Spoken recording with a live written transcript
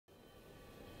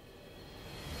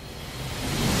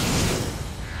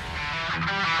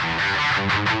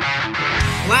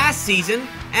Last season,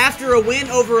 after a win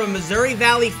over a Missouri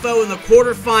Valley foe in the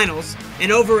quarterfinals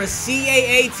and over a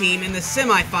CAA team in the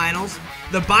semifinals,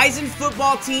 the Bison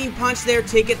football team punched their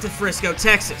ticket to Frisco,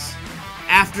 Texas.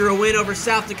 After a win over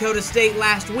South Dakota State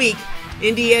last week,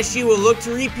 NDSU will look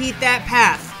to repeat that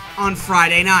path on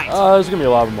Friday night. There's going to be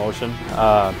a lot of emotion.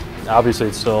 Obviously,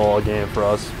 it's still a game for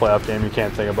us, playoff game. You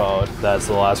can't think about that's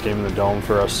the last game in the Dome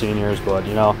for us seniors, but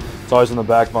you know, it's always in the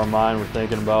back of our mind. We're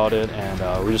thinking about it,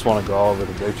 and we just want to go out with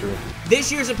a victory.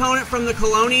 This year's opponent from the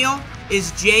Colonial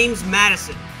is James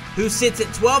Madison, who sits at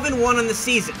 12-1 on the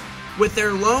season, with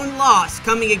their lone loss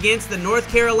coming against the North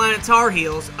Carolina Tar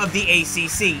Heels of the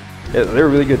ACC. Yeah, they're a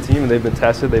really good team, and they've been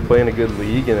tested. They play in a good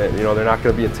league, and you know they're not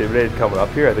going to be intimidated coming up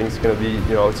here. I think it's going to be,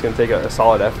 you know, it's going to take a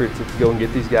solid effort to go and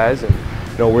get these guys, and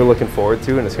you know we're looking forward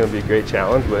to it, and it's going to be a great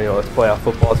challenge. But you know, it's playoff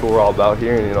football. That's what we're all about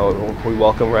here, and you know we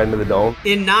welcome right into the Dome.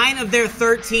 In 9 of their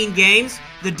 13 games,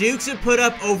 the Dukes have put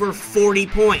up over 40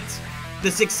 points.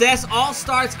 The success all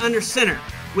starts under center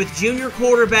with junior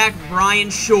quarterback Brian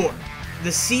Shore, the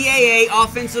CAA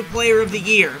Offensive Player of the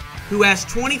Year, who has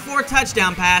 24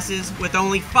 touchdown passes with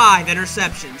only 5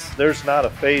 interceptions. There's not a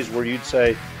phase where you'd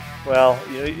say, well,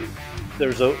 you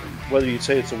know, whether you'd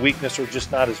say it's a weakness or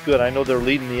just not as good. I know they're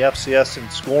leading the FCS in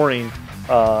scoring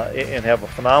and have a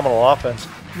phenomenal offense.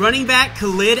 Running back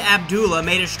Khalid Abdullah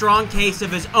made a strong case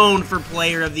of his own for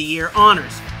Player of the Year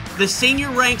honors. The senior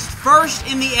ranks first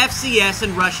in the FCS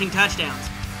in rushing touchdowns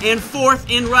and 4th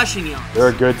in rushing yards. They're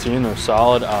a good team. They're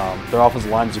solid. Their offensive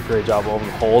line does a great job over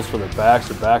the holes for their backs.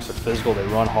 Their backs are physical. They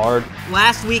run hard.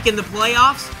 Last week in the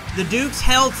playoffs, the Dukes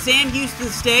held Sam Houston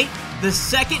State, the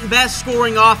second best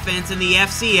scoring offense in the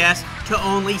FCS, to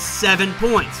only 7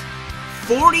 points,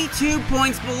 42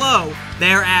 points below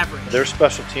their average. Their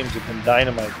special teams have been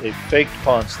dynamite. They've faked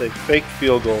punts. They've faked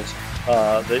field goals.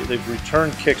 They've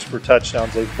returned kicks for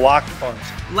touchdowns. They've blocked punts.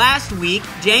 Last week,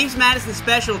 James Madison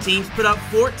special teams put up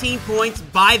 14 points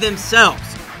by themselves,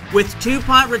 with 2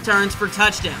 punt returns for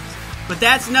touchdowns. But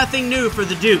that's nothing new for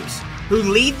the Dukes, who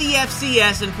lead the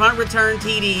FCS in punt return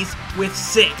TDs with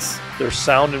 6. They're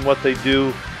sound in what they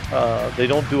do. They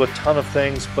don't do a ton of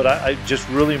things, but I'm just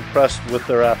really impressed with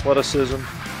their athleticism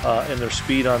and their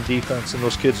speed on defense, and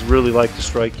those kids really like to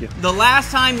strike you. The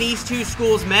last time these two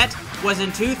schools met was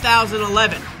in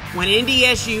 2011, when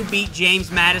NDSU beat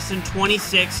James Madison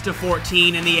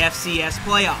 26-14 in the FCS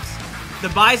playoffs. The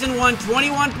Bison won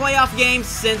 21 playoff games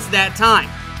since that time.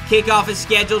 Kickoff is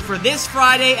scheduled for this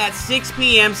Friday at 6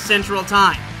 p.m. Central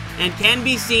Time and can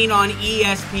be seen on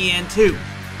ESPN2.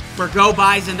 For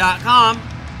GoBison.com,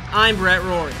 I'm Brett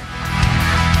Rory.